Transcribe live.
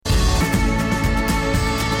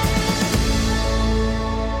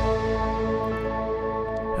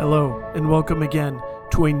welcome again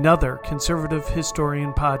to another Conservative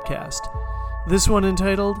Historian podcast. This one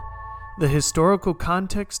entitled, The Historical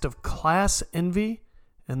Context of Class Envy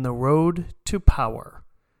and the Road to Power,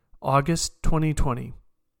 August 2020.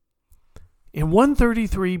 In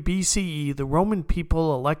 133 BCE, the Roman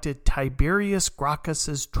people elected Tiberius Gracchus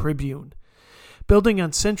as tribune. Building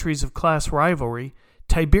on centuries of class rivalry,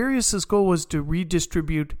 Tiberius's goal was to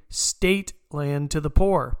redistribute state land to the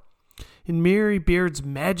poor. In Mary Beard's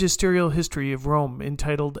magisterial history of Rome,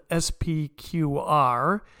 entitled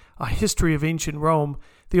SPQR, A History of Ancient Rome,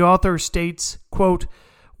 the author states, quote,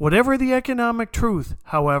 "Whatever the economic truth,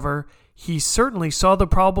 however, he certainly saw the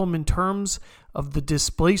problem in terms of the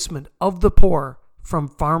displacement of the poor from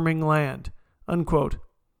farming land," unquote.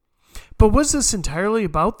 But was this entirely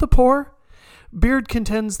about the poor? Beard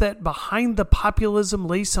contends that behind the populism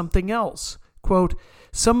lay something else. Quote,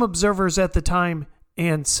 "Some observers at the time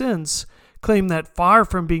and since claim that far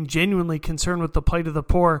from being genuinely concerned with the plight of the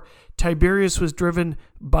poor, Tiberius was driven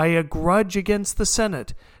by a grudge against the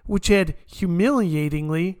Senate, which had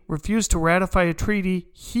humiliatingly refused to ratify a treaty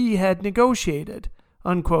he had negotiated,"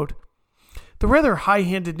 unquote. The rather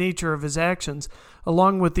high-handed nature of his actions,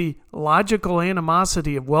 along with the logical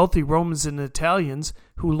animosity of wealthy Romans and Italians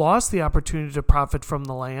who lost the opportunity to profit from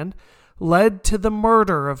the land, led to the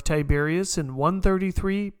murder of Tiberius in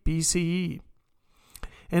 133 BCE.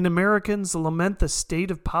 And Americans lament the state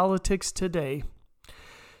of politics today.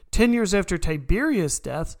 10 years after Tiberius'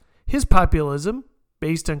 death, his populism,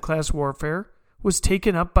 based on class warfare, was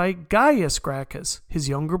taken up by Gaius Gracchus, his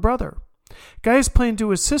younger brother. Gaius planned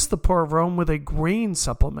to assist the poor of Rome with a grain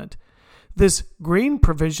supplement. This grain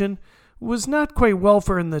provision was not quite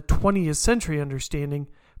welfare in the 20th century understanding,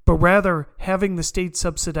 but rather having the state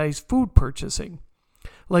subsidize food purchasing.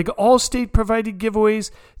 Like all state-provided giveaways,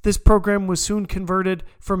 this program was soon converted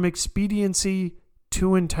from expediency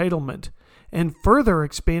to entitlement, and further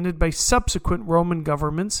expanded by subsequent Roman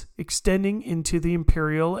governments extending into the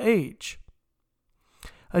imperial age.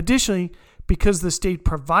 Additionally, because the state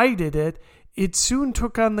provided it, it soon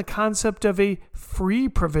took on the concept of a free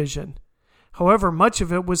provision. However, much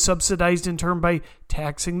of it was subsidized in turn by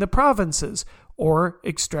taxing the provinces or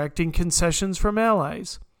extracting concessions from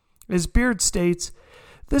allies. As Beard states,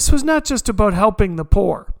 this was not just about helping the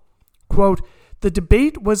poor. Quote, "The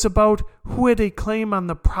debate was about who had a claim on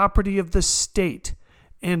the property of the state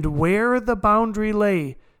and where the boundary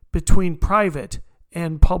lay between private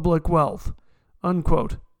and public wealth,"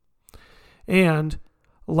 unquote. And,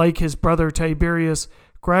 like his brother Tiberius,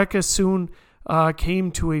 Gracchus soon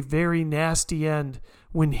came to a very nasty end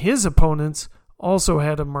when his opponents also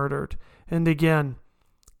had him murdered. And again,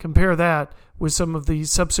 compare that with some of the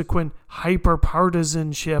subsequent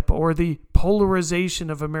hyper-partisanship or the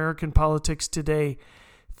polarization of American politics today.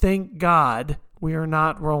 Thank God we are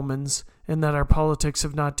not Romans and that our politics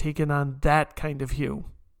have not taken on that kind of hue.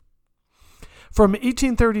 From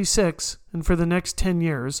 1836 and for the next 10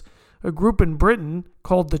 years, a group in Britain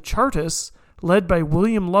called the Chartists, led by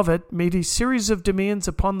William Lovett, made a series of demands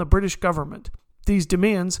upon the British government. These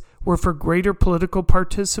demands were for greater political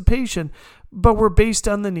participation, but were based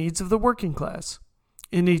on the needs of the working class.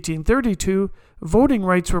 In 1832, voting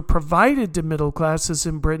rights were provided to middle classes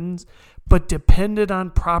in Britain, but depended on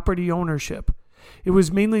property ownership. It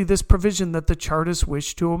was mainly this provision that the Chartists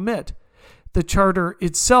wished to omit. The charter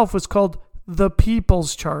itself was called the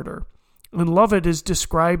People's Charter, and Lovett is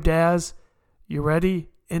described as, you ready,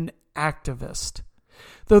 an activist.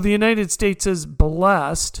 Though the United States is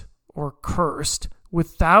blessed, or cursed,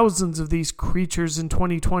 with thousands of these creatures in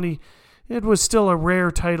 2020, it was still a rare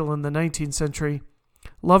title in the 19th century.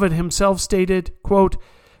 Lovett himself stated, quote,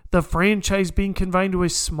 "The franchise being confined to a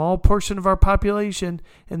small portion of our population,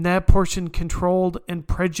 and that portion controlled and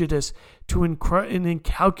prejudiced to an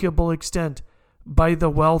incalculable extent by the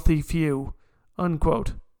wealthy few,"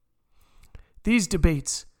 unquote. These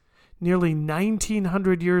debates, nearly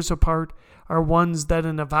 1900 years apart, are ones that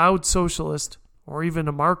an avowed socialist, or even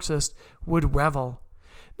a Marxist, would revel,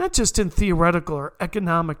 not just in theoretical or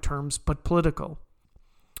economic terms, but political.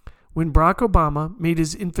 When Barack Obama made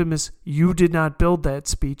his infamous "You did not build that"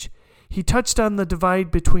 speech, he touched on the divide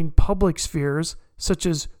between public spheres, such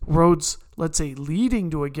as roads, let's say, leading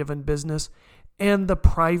to a given business, and the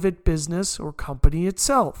private business or company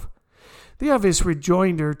itself. The obvious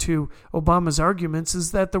rejoinder to Obama's arguments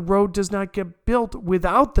is that the road does not get built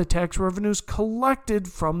without the tax revenues collected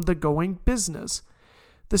from the going business.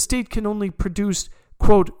 The state can only produce,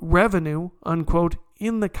 quote, "revenue," unquote,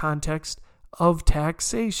 in the context of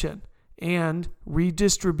taxation, and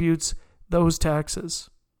redistributes those taxes.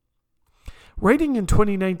 Writing in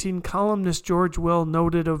 2019, columnist George Will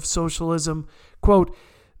noted of socialism, quote,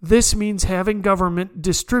 This means having government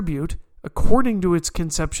distribute, according to its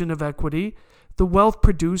conception of equity, the wealth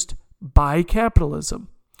produced by capitalism.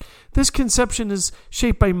 This conception is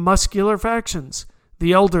shaped by muscular factions,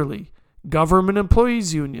 the elderly, government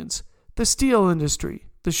employees unions, the steel industry,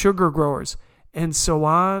 the sugar growers, and so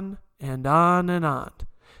on and on and on.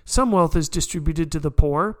 Some wealth is distributed to the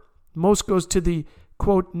poor. Most goes to the,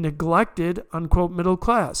 quote, neglected, unquote, middle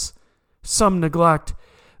class. Some neglect.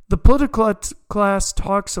 The political class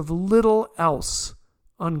talks of little else,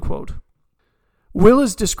 unquote. Will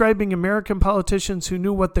is describing American politicians who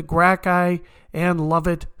knew what the Gracchi and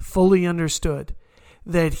Lovett fully understood,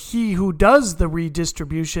 that he who does the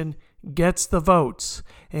redistribution gets the votes,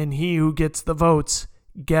 and he who gets the votes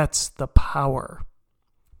gets the power.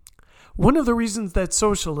 One of the reasons that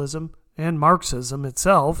socialism and Marxism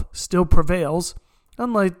itself still prevails,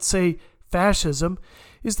 unlike, say, fascism,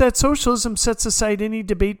 is that socialism sets aside any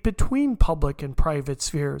debate between public and private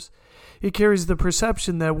spheres. It carries the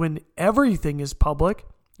perception that when everything is public,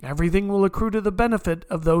 everything will accrue to the benefit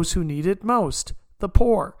of those who need it most, the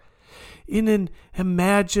poor. In an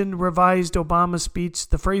imagined revised Obama speech,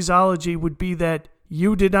 the phraseology would be that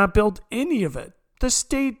you did not build any of it. The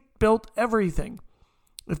state built everything.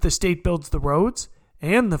 If the state builds the roads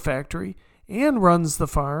and the factory and runs the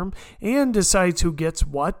farm and decides who gets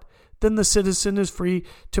what, then the citizen is free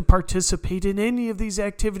to participate in any of these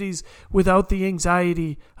activities without the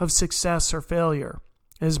anxiety of success or failure.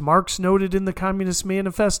 As Marx noted in the Communist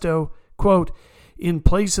Manifesto, quote, in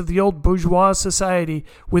place of the old bourgeois society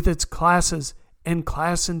with its classes and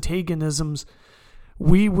class antagonisms,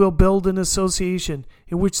 we will build an association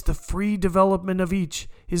in which the free development of each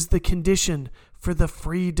is the condition for the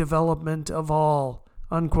free development of all,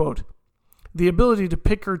 unquote. The ability to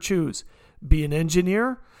pick or choose, be an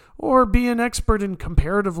engineer or be an expert in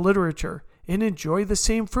comparative literature and enjoy the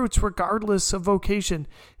same fruits regardless of vocation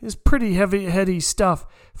is pretty heady stuff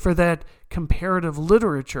for that comparative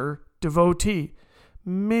literature devotee.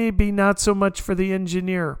 Maybe not so much for the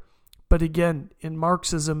engineer, but again, in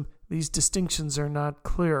Marxism, these distinctions are not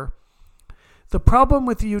clear. The problem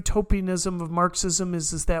with the utopianism of Marxism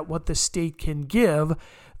is that what the state can give,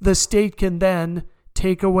 the state can then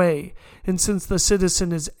take away. And since the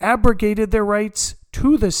citizen has abrogated their rights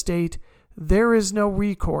to the state, there is no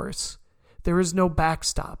recourse. There is no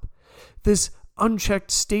backstop. This unchecked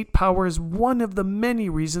state power is one of the many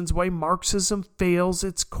reasons why Marxism fails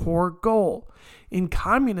its core goal. In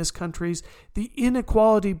communist countries, the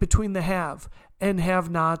inequality between the have and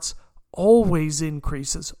have-nots always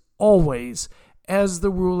increases, always, as the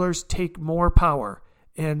rulers take more power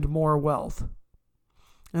and more wealth.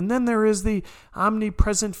 And then there is the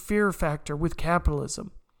omnipresent fear factor with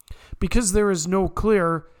capitalism. Because there is no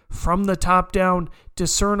clear, from the top down,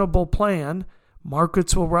 discernible plan,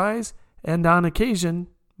 markets will rise, and on occasion,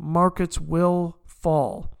 markets will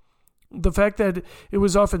fall. The fact that it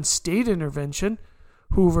was often state intervention,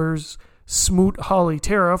 Hoover's Smoot-Hawley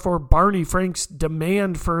tariff, or Barney Frank's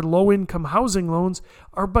demand for low-income housing loans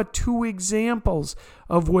are but two examples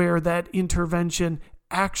of where that intervention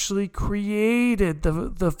actually created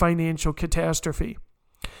the financial catastrophe.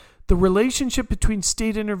 The relationship between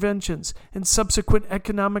state interventions and subsequent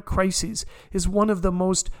economic crises is one of the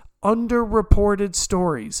most underreported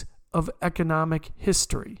stories of economic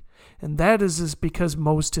history. And that is because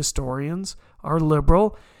most historians are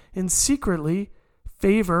liberal and secretly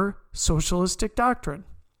favor socialistic doctrine.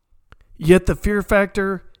 Yet the fear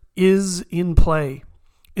factor is in play.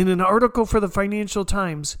 In an article for the Financial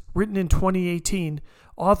Times written in 2018,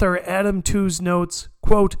 author Adam Tooze notes,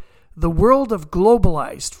 quote, the world of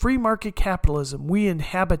globalized free market capitalism we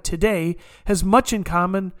inhabit today has much in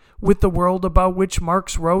common with the world about which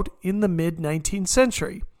Marx wrote in the mid-19th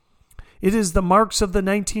century. It is the Marx of the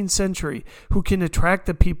 19th century who can attract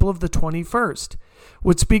the people of the 21st.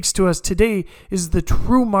 What speaks to us today is the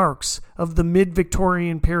true Marx of the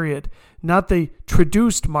mid-Victorian period, not the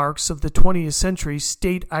traduced Marx of the 20th century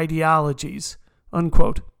state ideologies,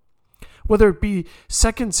 unquote. Whether it be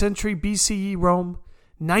 2nd century BCE Rome,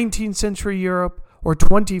 19th century Europe, or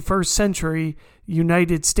 21st century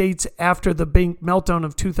United States after the bank meltdown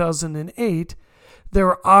of 2008,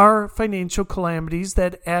 there are financial calamities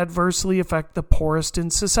that adversely affect the poorest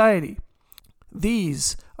in society.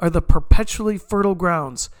 These are the perpetually fertile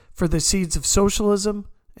grounds for the seeds of socialism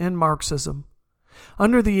and Marxism.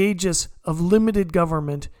 Under the aegis of limited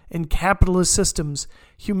government and capitalist systems,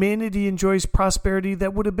 humanity enjoys prosperity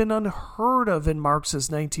that would have been unheard of in Marx's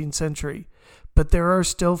 19th century. But there are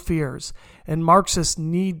still fears, and Marxists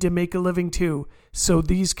need to make a living too, so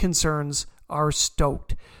these concerns are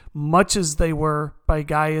stoked, much as they were by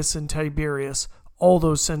Gaius and Tiberius all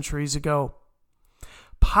those centuries ago.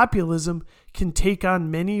 populism can take on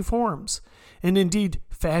many forms, and indeed,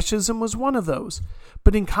 fascism was one of those.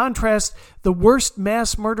 But in contrast, the worst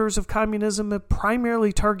mass murders of communism have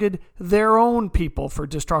primarily targeted their own people for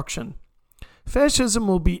destruction. Fascism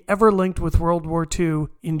will be ever linked with World War II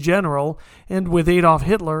in general, and with Adolf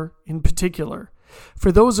Hitler in particular.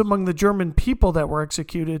 For those among the German people that were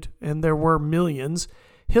executed, and there were millions,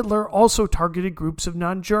 Hitler also targeted groups of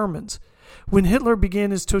non-Germans. When Hitler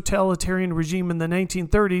began his totalitarian regime in the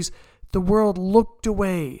 1930s, the world looked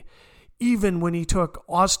away, even when he took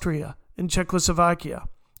Austria and Czechoslovakia.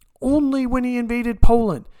 Only when he invaded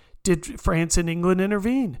Poland did France and England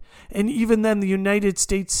intervene, and even then the United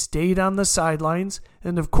States stayed on the sidelines,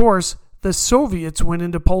 and of course, the Soviets went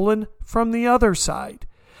into Poland from the other side.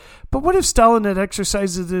 But what if Stalin had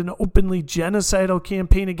exercised an openly genocidal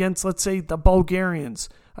campaign against, let's say, the Bulgarians,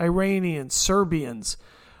 Iranians, Serbians,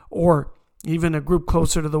 or even a group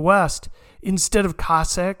closer to the West, instead of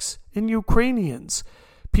Cossacks and Ukrainians,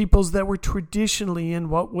 peoples that were traditionally in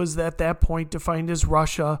what was at that point defined as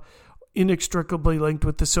Russia, inextricably linked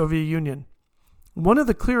with the Soviet Union? One of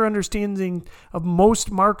the clear understandings of most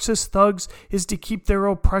Marxist thugs is to keep their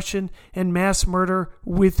oppression and mass murder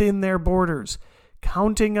within their borders,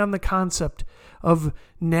 counting on the concept of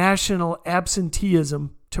national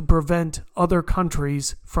absenteeism to prevent other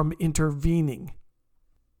countries from intervening.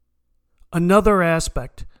 Another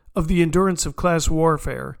aspect of the endurance of class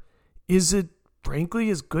warfare is it, frankly,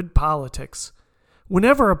 is good politics.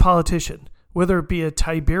 Whenever a politician, whether it be a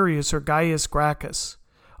Tiberius or Gaius Gracchus,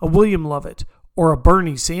 a William Lovett, or a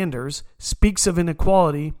Bernie Sanders, speaks of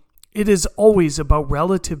inequality, it is always about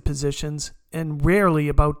relative positions and rarely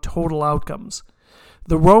about total outcomes.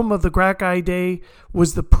 The Rome of the Gracchi day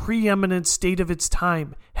was the preeminent state of its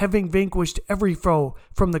time, having vanquished every foe,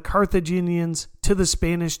 from the Carthaginians to the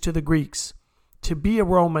Spanish to the Greeks. To be a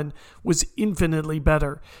Roman was infinitely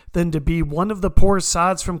better than to be one of the poor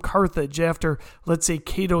sods from Carthage after, let's say,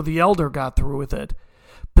 Cato the Elder got through with it.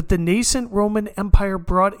 But the nascent Roman Empire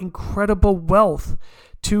brought incredible wealth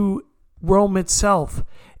to Rome itself,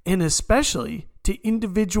 and especially to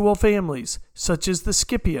individual families, such as the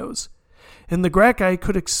Scipios. And the Gracchi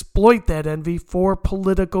could exploit that envy for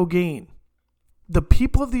political gain. The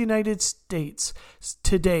people of the United States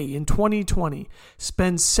today, in 2020,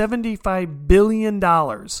 spend $75 billion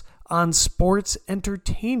on sports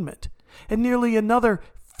entertainment and nearly another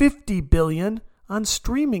 $50 billion on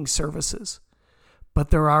streaming services. But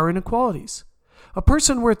there are inequalities. A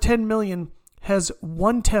person worth $10 million has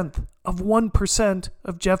 1/10 of 1%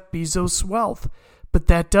 of Jeff Bezos' wealth, but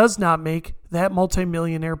that does not make that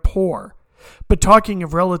multimillionaire poor. But talking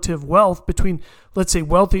of relative wealth between, let's say,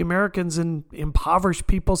 wealthy Americans and impoverished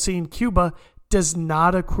people, say in Cuba, does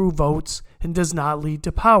not accrue votes and does not lead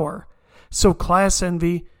to power. So class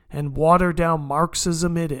envy and watered-down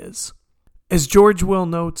Marxism it is. As George Will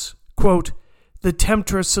notes, quote, "The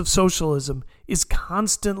temptress of socialism is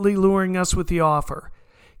constantly luring us with the offer.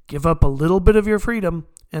 Give up a little bit of your freedom,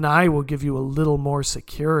 and I will give you a little more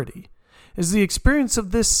security. As the experience of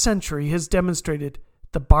this century has demonstrated,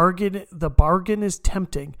 the bargain is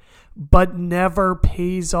tempting, but never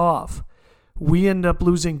pays off. We end up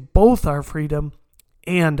losing both our freedom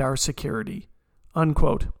and our security."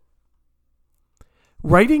 Unquote.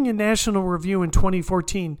 Writing in National Review in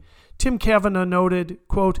 2014, Tim Kavanagh noted,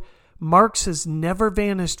 quote, "Marx has never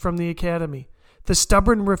vanished from the academy. The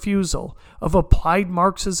stubborn refusal of applied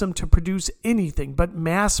Marxism to produce anything but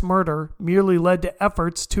mass murder merely led to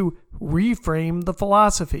efforts to reframe the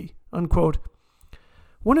philosophy." Unquote.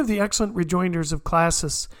 One of the excellent rejoinders of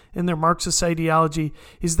classists in their Marxist ideology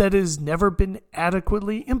is that it has never been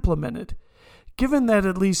adequately implemented. Given that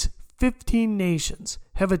at least 15 nations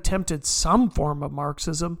have attempted some form of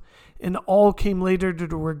Marxism, and all came later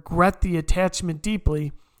to regret the attachment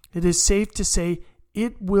deeply, it is safe to say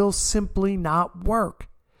it will simply not work.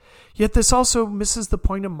 Yet this also misses the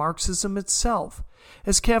point of Marxism itself.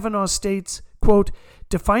 As Kavanagh states, quote,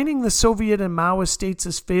 "Defining the Soviet and Maoist states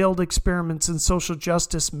as failed experiments in social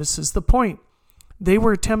justice misses the point. They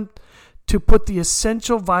were attempt to put the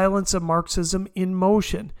essential violence of Marxism in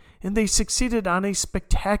motion, and they succeeded on a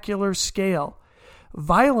spectacular scale.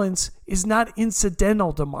 Violence is not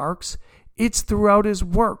incidental to Marx. It's throughout his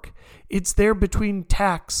work. It's there between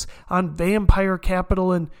attacks on vampire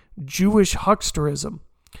capital and Jewish hucksterism.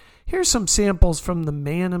 Here's some samples from the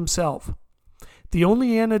man himself. The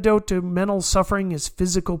only antidote to mental suffering is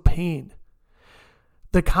physical pain.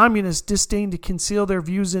 The communists disdain to conceal their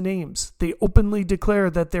views and aims. They openly declare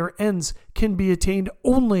that their ends can be attained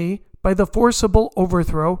only by the forcible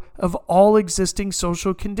overthrow of all existing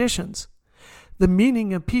social conditions. The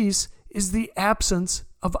meaning of peace is the absence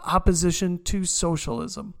of opposition to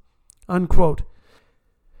socialism." Unquote.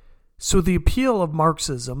 So the appeal of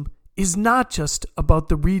Marxism is not just about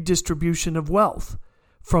the redistribution of wealth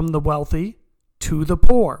from the wealthy to the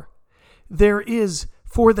poor. There is,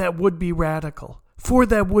 for that would-be radical, for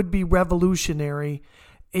that would-be revolutionary,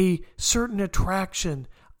 a certain attraction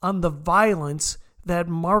on the violence that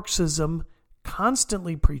Marxism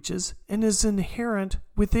constantly preaches and is inherent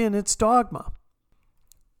within its dogma.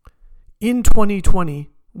 In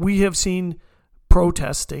 2020, we have seen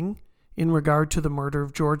protesting in regard to the murder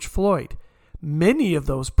of George Floyd. Many of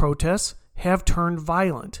those protests have turned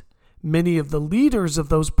violent. Many of the leaders of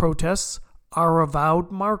those protests are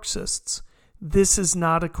avowed Marxists. This is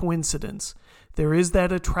not a coincidence. There is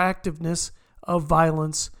that attractiveness of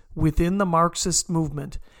violence within the Marxist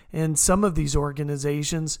movement, and some of these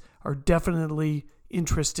organizations are definitely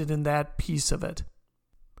interested in that piece of it.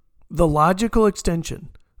 The logical extension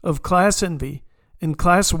of class envy and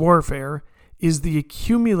class warfare is the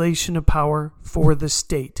accumulation of power for the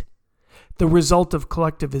state. The result of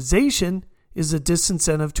collectivization is a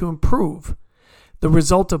disincentive to improve. The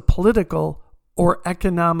result of political or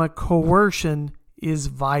economic coercion is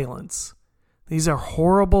violence. These are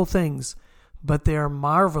horrible things, but they are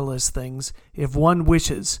marvelous things if one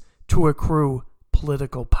wishes to accrue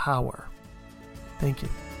political power. Thank you.